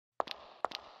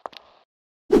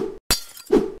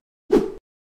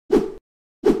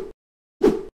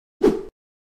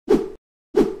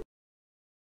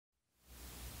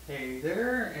Hey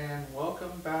there, and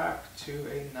welcome back to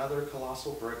another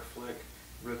Colossal Brick Flick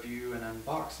review and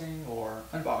unboxing, or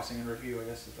unboxing and review, I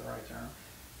guess is the right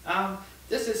term.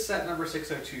 This is set number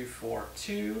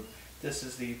 60242. This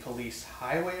is the police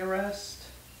highway arrest,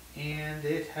 and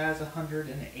it has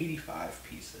 185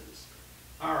 pieces.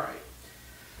 Alright,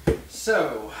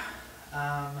 so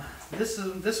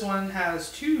this one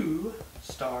has 2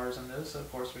 stars in this.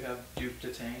 Of course, we have Duke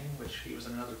Detain, which he was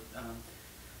another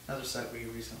set we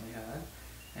recently had.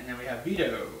 And then we have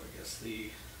Vito, I guess the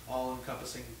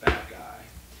all-encompassing bad guy.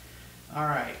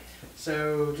 Alright,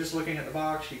 so just looking at the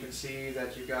box, you can see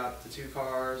that you've got the 2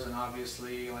 cars, and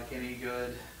obviously, like any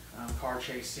good car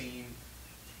chase scene,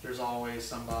 there's always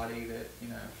somebody that,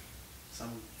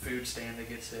 some food stand that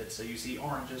gets hit. So you see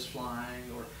oranges flying,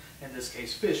 or in this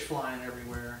case, fish flying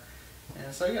everywhere.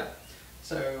 And so, yeah.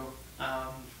 So,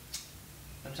 let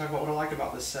me talk about what I like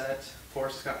about this set. Of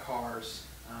course, it's got cars.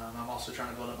 I'm also trying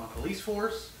to build up my police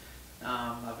force.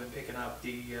 I've been picking up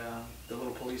the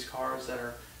little police cars that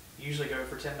are usually go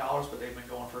for $10, but they've been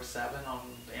going for $7 on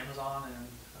Amazon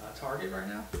and Target right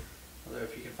now. Although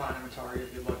if you can find them in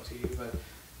Target, good luck to you. But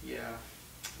yeah,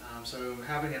 so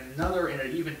having another and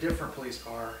an even different police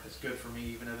car is good for me,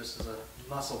 even though this is a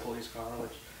muscle police car,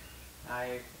 which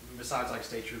besides like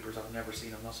state troopers, I've never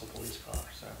seen a muscle police car.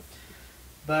 So,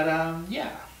 but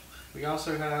yeah, we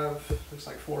also have, looks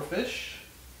like 4 fish.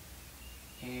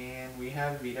 And we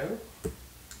have Vito,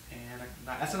 and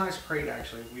that's a nice crate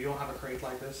actually. We don't have a crate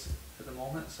like this at the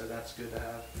moment, so that's good to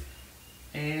have.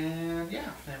 And yeah,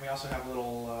 and we also have a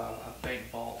little a bank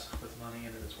vault with money in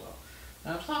it as well.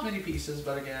 Now, it's not many pieces,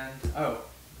 but again,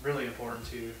 really important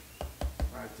too,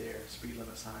 right there, speed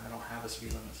limit sign. I don't have a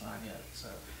speed limit sign yet, so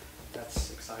that's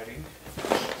exciting.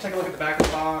 Take a look at the back of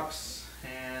the box,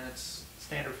 and it's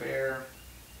standard fare.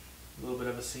 A little bit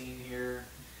of a scene here.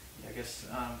 I guess,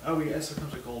 oh yes, it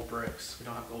comes with gold bricks. We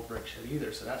don't have gold bricks yet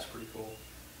either, so that's pretty cool.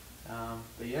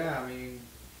 But yeah, I mean,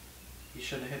 he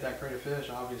shouldn't have hit that crate of fish,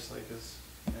 obviously, because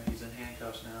he's in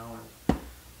handcuffs now, and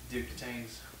Duke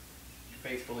Detain's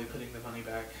faithfully putting the money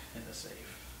back in the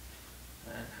safe.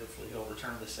 And hopefully he'll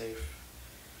return the safe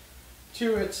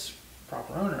to its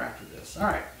proper owner after this.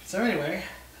 Alright, so anyway,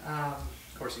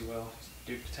 of course he will.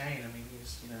 Duke Detain, I mean,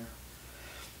 he's,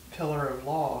 pillar of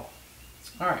law.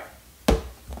 Alright.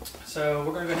 So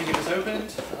we're going to go ahead and get this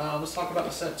opened. Let's talk about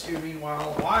the set 2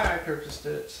 meanwhile, why I purchased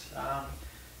it. I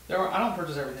don't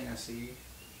purchase everything I see,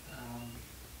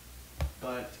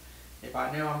 but if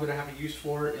I know I'm going to have a use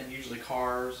for it, and usually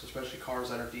cars, especially cars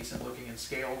that are decent looking and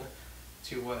scaled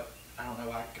to what, I don't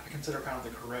know, I consider kind of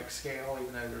the correct scale,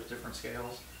 even though there's different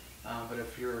scales. But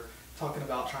if you're talking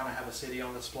about trying to have a city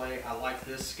on display, I like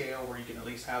this scale where you can at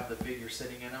least have the figure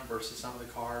sitting in them versus some of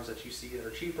the cars that you see that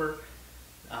are cheaper.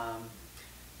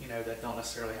 That don't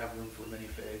necessarily have room for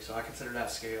minifigs. So I consider that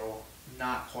scale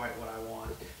not quite what I want.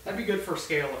 That'd be good for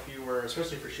scale if you were,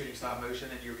 especially for shooting stop motion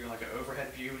and you're doing like an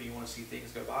overhead view and you want to see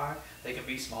things go by. They can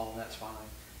be small and that's fine.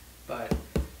 But,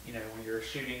 when you're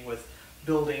shooting with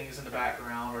buildings in the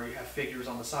background or you have figures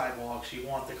on the sidewalks, you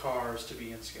want the cars to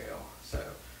be in scale. So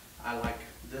I like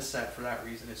this set for that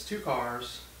reason. It's 2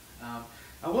 cars.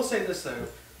 I will say this though,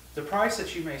 the price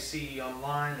that you may see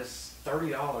online is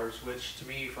 $30, which to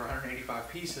me for 185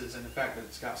 pieces, and the fact that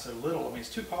it's got so little, I mean,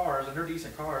 it's 2 cars and they're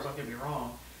decent cars, don't get me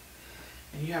wrong,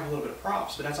 and you have a little bit of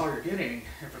props, but that's all you're getting.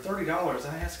 And for $30,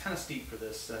 that's kind of steep for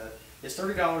this set. It's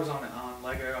 $30 on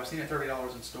Lego. I've seen it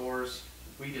 $30 in stores.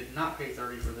 We did not pay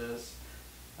 $30 for this.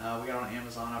 We got it on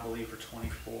Amazon, I believe, for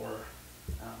 $24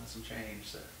 and some change.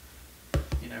 So,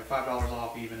 $5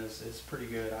 off even is pretty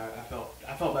good. I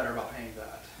felt better about paying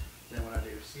that than what I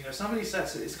do. So, some of these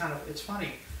sets, it's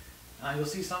funny. You'll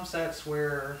see some sets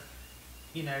where,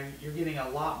 you're getting a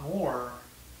lot more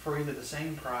for either the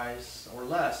same price or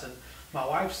less. And my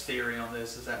wife's theory on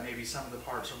this is that maybe some of the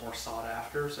parts are more sought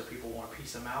after, so people want to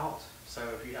piece them out. So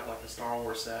if you have like a Star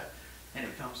Wars set and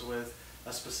it comes with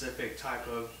a specific type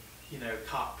of,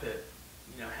 cockpit,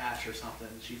 hatch or something,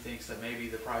 she thinks that maybe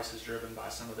the price is driven by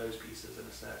some of those pieces in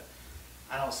a set.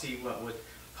 I don't see what would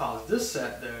cause this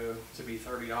set though to be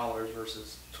 $30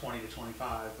 versus $20 to $25,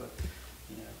 but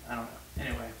I don't know.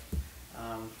 Anyway,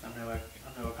 I'm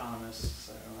no economist,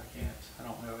 so I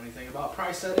don't know anything about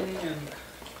price setting and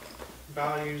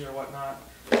values or whatnot.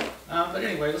 But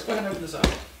anyway, let's go ahead and open this up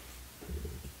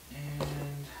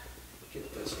and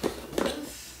get this over with.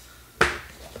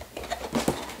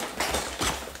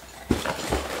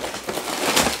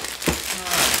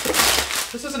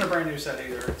 Alright. This isn't a brand new set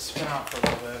either. It's been out for a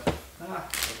little bit.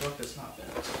 The book has not been.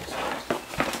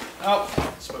 Oh,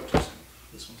 spoke too soon.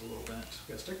 This one's a little bent.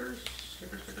 We got stickers.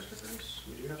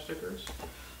 We do have stickers.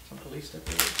 Some police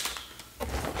stickers.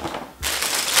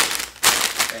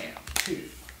 Bam.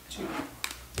 Two,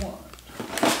 one.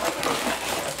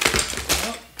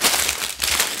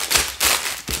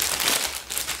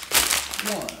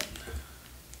 One.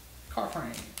 Car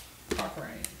frame,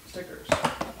 stickers.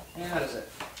 And that is it.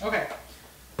 Okay.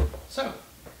 So,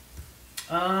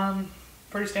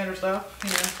 pretty standard stuff, you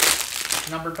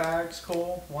know. Numbered bags,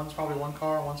 cool. One's probably one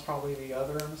car, one's probably the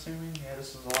other, I'm assuming. Yeah,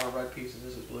 this is a lot of red pieces.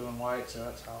 This is blue and white, so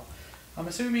that's how I'm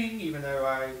assuming, even though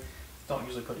I don't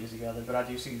usually put these together, but I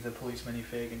do see the police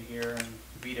minifig in here and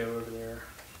Vito over there.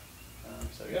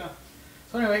 So yeah.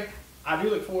 So anyway, I do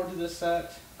look forward to this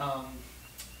set.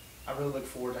 I really look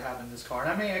forward to having this car,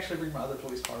 and I may actually bring my other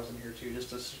police cars in here too, just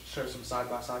to show some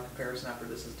side-by-side comparison after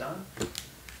this is done.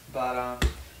 But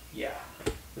yeah,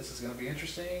 this is going to be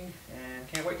interesting, and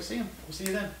can't wait to see them. We'll see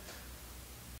you then.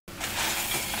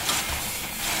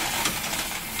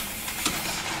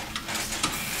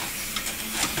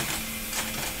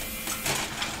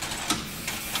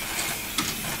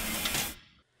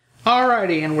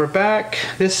 Alrighty, and we're back.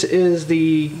 This is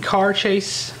the car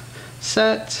chase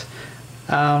set.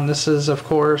 This is, of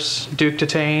course, Duke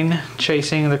Detain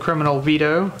chasing the criminal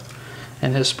Vito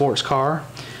in his sports car.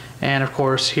 And, of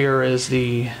course, here is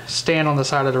the stand on the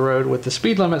side of the road with the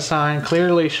speed limit sign,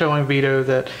 clearly showing Vito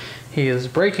that he is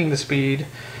breaking the speed,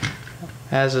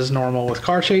 as is normal with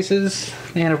car chases.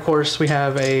 And, of course, we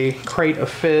have a crate of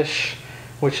fish,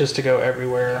 which is to go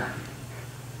everywhere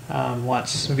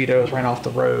once Vito's ran off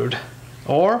the road.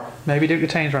 Or maybe Duke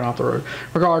Detain's run off the road.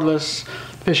 Regardless,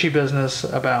 fishy business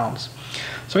abounds.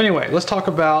 So anyway, let's talk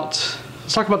about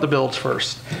the builds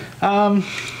first.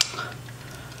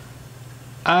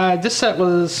 This set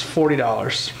was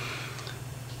 $40.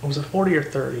 Was it 40 or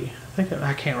 30?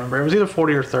 I can't remember. It was either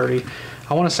 40 or 30.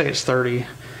 I want to say it's 30.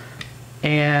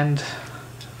 And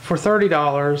for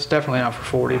 $30, definitely not for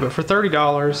 40, but for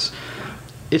 $30,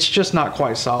 it's just not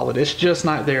quite solid. It's just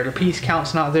not there. The piece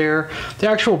count's not there. The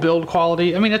actual build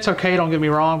quality, I mean, it's okay, don't get me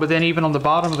wrong, but then even on the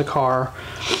bottom of the car,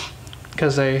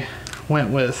 because they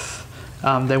went with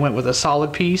a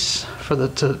solid piece for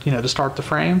to start the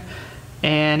frame,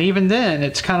 and even then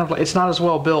it's it's not as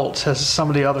well built as some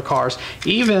of the other cars.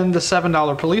 Even the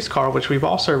 $7 police car, which we've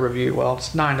also reviewed, well,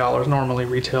 it's $9 normally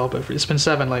retail, but it's been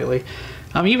 $7 lately.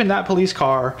 Even that police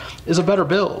car is a better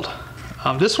build.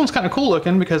 This one's kind of cool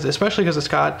looking especially because it's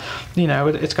got,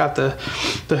 it's got the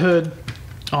hood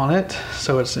on it,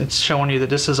 so it's showing you that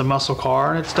this is a muscle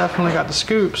car, and it's definitely got the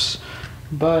scoops,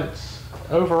 but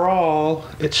overall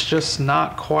it's just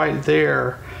not quite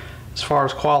there as far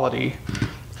as quality,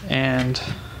 and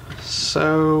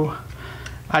so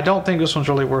I don't think this one's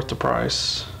really worth the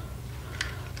price,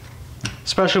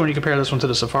 especially when you compare this one to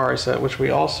the Safari set, which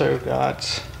we also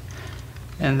got,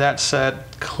 and that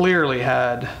set clearly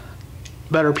had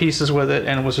better pieces with it,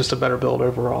 and it was just a better build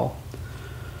overall.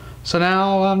 So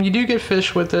now you do get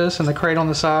fish with this, and the crate on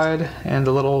the side, and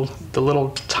the little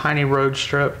tiny road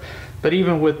strip. But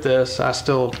even with this, I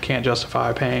still can't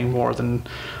justify paying more than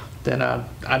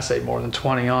I'd say more than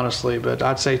 20, honestly, but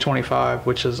I'd say 25,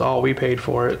 which is all we paid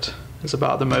for it. Is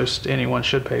about the most anyone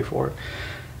should pay for it.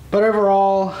 But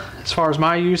overall, as far as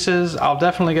my uses, I'll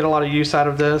definitely get a lot of use out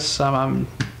of this. I'm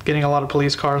getting a lot of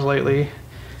police cars lately,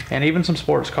 and even some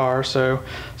sports cars. So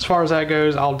as far as that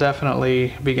goes, I'll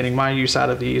definitely be getting my use out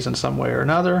of these in some way or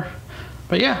another.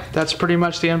 But yeah, that's pretty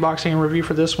much the unboxing and review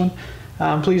for this one.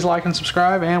 Please like and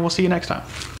subscribe, and we'll see you next time.